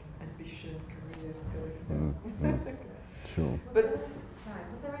 Wanting ambition, careers, Sure. Sorry,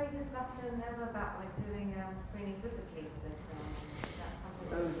 was there any discussion ever about like doing screenings with the police for this film? Is that something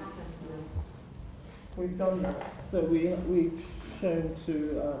that's happened? We've done that. So we've shown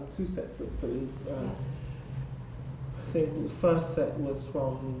to two sets of police. I think the first set was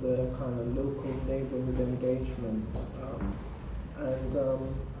from the kind of local neighbourhood engagement, and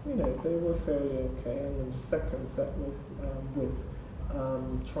you know, they were fairly okay. And then the second set was with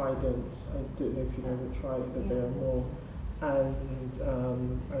Trident. I don't know if you know the Trident, but they're more. And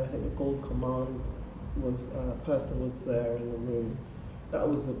I think the Gold Command was person was there in the room. That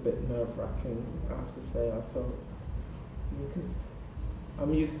was a bit nerve-wracking, I have to say. I felt, because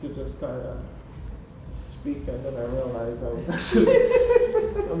I'm used to just kind of speak, and then I realized I was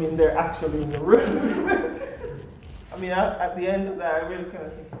actually, I mean, they're actually in the room. I mean, at the end of that, I really kind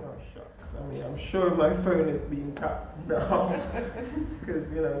of think, oh, shucks. I mean, I'm sure my phone is being tapped now, because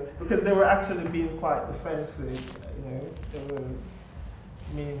they were actually being quite defensive. You know, they were,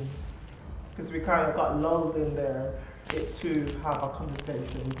 I mean, because we kind of got lulled in there to have a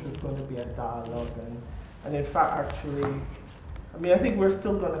conversation, which was going to be a dialogue, and in fact, actually, I mean, I think we're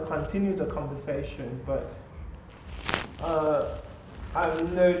still going to continue the conversation, but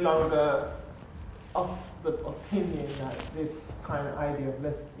I'm no longer of the opinion that this kind of idea of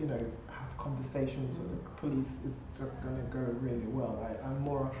let's, have conversations with the police is just going to go really well. I'm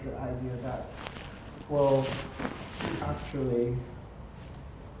more of the idea that, well, actually.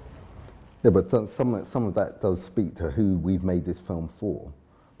 Yeah, but some of that does speak to who we've made this film for,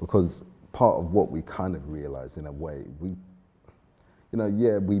 because part of what we kind of realize in a way, we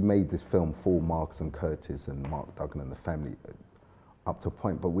made this film for Marcus and Curtis and Mark Duggan and the family up to a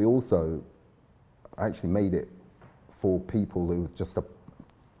point, but we also actually made it for people who were just a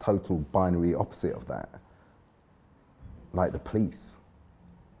total binary opposite of that, like the police,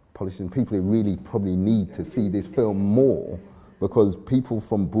 politicians, people who really probably need to see this film more, because people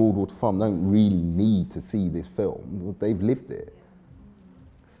from Broadwater Farm don't really need to see this film. They've lived it.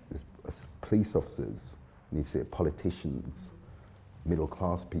 It's police officers need to see it, politicians, middle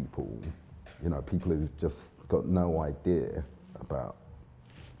class people, people who've just got no idea about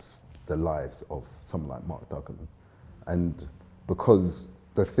the lives of someone like Mark Duggan. And because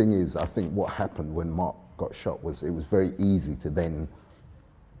the thing is, I think what happened when Mark got shot was it was very easy to then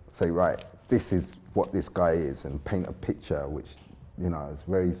say, right, this is what this guy is, and paint a picture which, is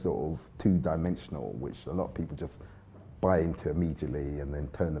very sort of two-dimensional, which a lot of people just buy into immediately and then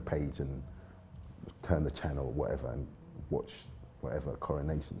turn the page and turn the channel or whatever and watch whatever,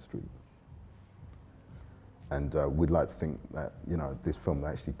 Coronation Street. And we'd like to think that, this film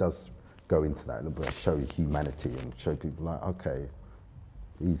actually does go into that a little bit, show humanity and show people like, okay,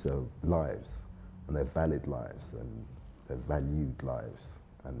 these are lives, and they're valid lives, and they're valued lives,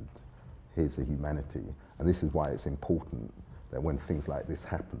 and here's the humanity. And this is why it's important that when things like this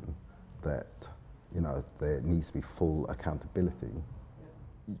happen, that, there needs to be full accountability.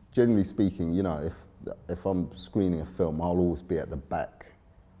 Yeah. Generally speaking, if I'm screening a film, I'll always be at the back,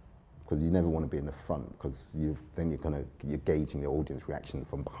 because you never want to be in the front, because then you're gauging the audience reaction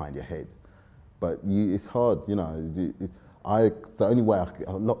from behind your head. But it's hard, the only way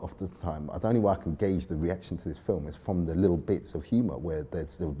a lot of the time, the only way I can gauge the reaction to this film is from the little bits of humour where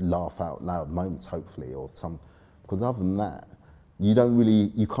there's the laugh out loud moments, hopefully, or some, because other than that,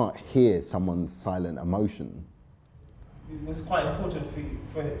 you can't hear someone's silent emotion. It was quite important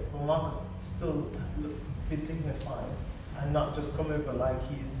for Marcus to still be dignified and not just come over like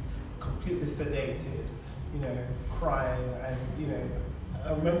he's completely sedated, crying, and I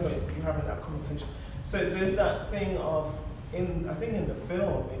remember you having that conversation. So there's that thing of, I think in the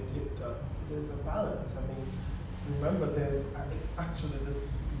film, there's a balance. I mean, remember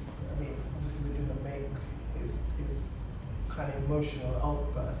obviously we didn't make his kind of emotional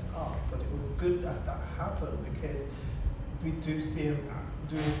outburst up, but it was good that happened, because we do see him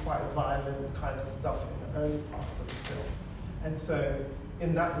doing quite violent kind of stuff in the early parts of the film. And so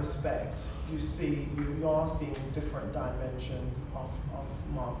in that respect, you are seeing different dimensions of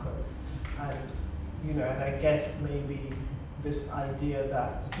Marcus, and and I guess maybe this idea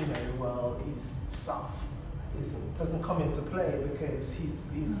that he's soft doesn't come into play, because he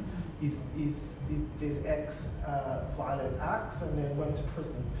did X violent acts and then went to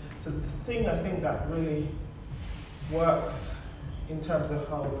prison. So the thing I think that really works in terms of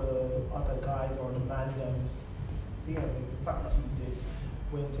how the other guys or the Mandams see him is the fact that he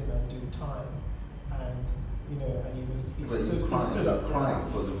went in and do time, and he stood up crying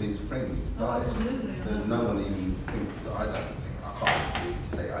because of his friend who's died. No one even thinks that. I can't really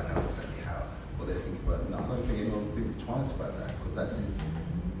say I know exactly what they're thinking about. No, I don't think anyone thinks twice about that, because that's his,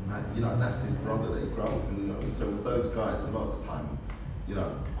 that's his brother that he grew up with, and so with those guys, a lot of the time,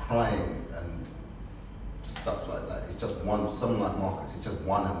 crying and stuff like that, it's just someone like Marcus, it's just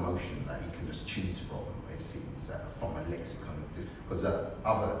one emotion that he can just choose from, it seems, from a lexicon, because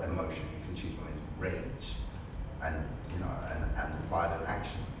other emotion he can choose from is rage and violent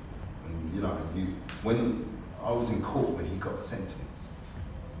action. And when I was in court when he got sentenced,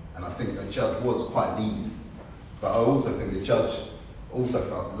 and I think the judge was quite lenient, but I also think the judge also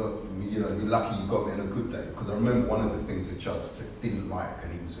felt, look, you're lucky you got me on a good day, because I remember one of the things the judge didn't like,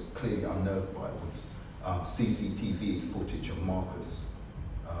 and he was clearly unnerved by, was CCTV footage of Marcus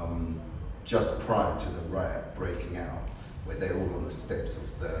just prior to the riot breaking out, where they're all on the steps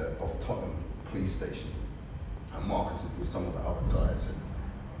of Tottenham police station, and Marcus is with some of the other guys,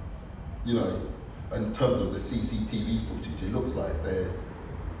 and in terms of the CCTV footage, it looks like they're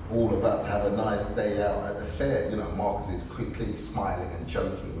all about to have a nice day out at the fair. Marcus is quickly smiling and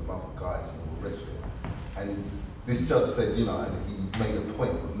joking with other guys and all the rest of it. And this judge said, and he made a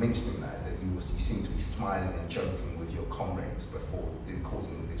point of mentioning that you seem to be smiling and joking with your comrades before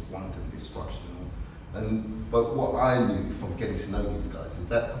causing this wanton destruction. But what I knew from getting to know these guys is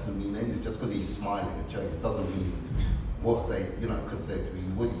that doesn't mean anything. Just because he's smiling and joking doesn't mean what they, because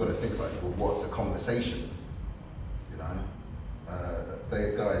what you've got to think about is, well, what's a conversation?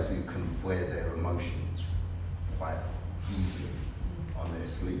 They're guys who can wear their emotions quite easily on their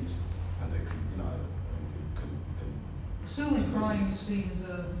sleeves, and they can, Certainly crying is seen as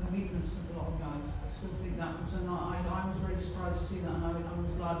a weakness with a lot of guys. I still think that was, and I was really surprised to see that, and I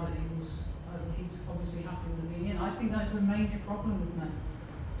was glad that he's obviously happy with it being in. I think that's a major problem with men.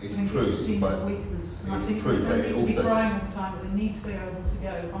 It's true, but it's true, but they need to be crying all the time, but they need to be able to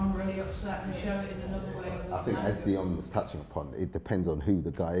go, I'm really upset, and show it in another way. I think, as Dion was touching upon, it depends on who the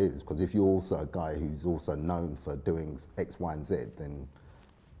guy is, because if you're also a guy who's also known for doing X, Y, and Z, then,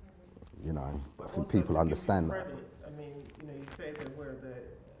 I think people understand that. I mean, you say they wear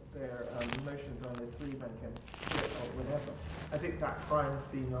their emotions on their sleeve and can do it or whatever. I think that crime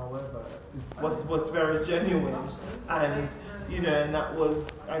scene, however, was very genuine, and and that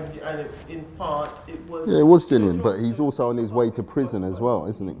was, and in part it was. Yeah, it was genuine, but he's also on his way to prison as well,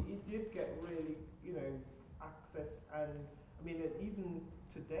 isn't he? He did get really, access, and I mean, even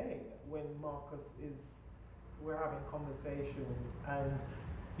today when Marcus we're having conversations, and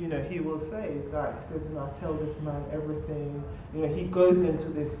he will say, he says, I tell this man everything. He goes into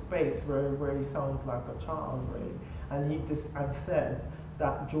this space where he sounds like a child, really, and he just says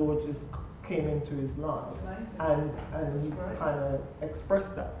that George came into his life, and he's kind of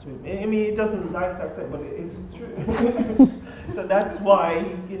expressed that to him. I mean, he doesn't like to accept, but it is true. So that's why,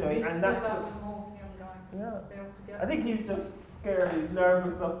 and that's. I think he's just scared. He's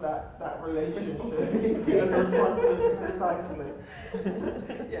nervous of that relationship. Responsibility. And responsibility, precisely.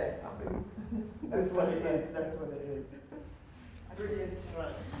 Yeah, I think that's what it is. That's what it is. Brilliant.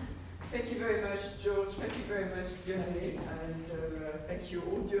 Right. Thank you very much, George. Thank you very much, Johnny, and thank you,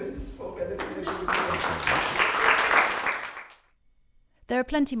 audience, for benefiting. There are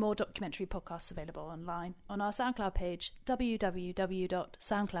plenty more documentary podcasts available online on our SoundCloud page,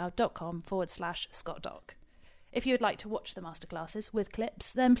 www.soundcloud.com/ScottDoc. If you would like to watch the masterclasses with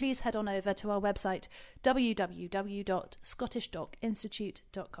clips, then please head on over to our website,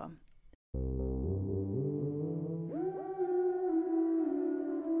 www.scottishdocinstitute.com.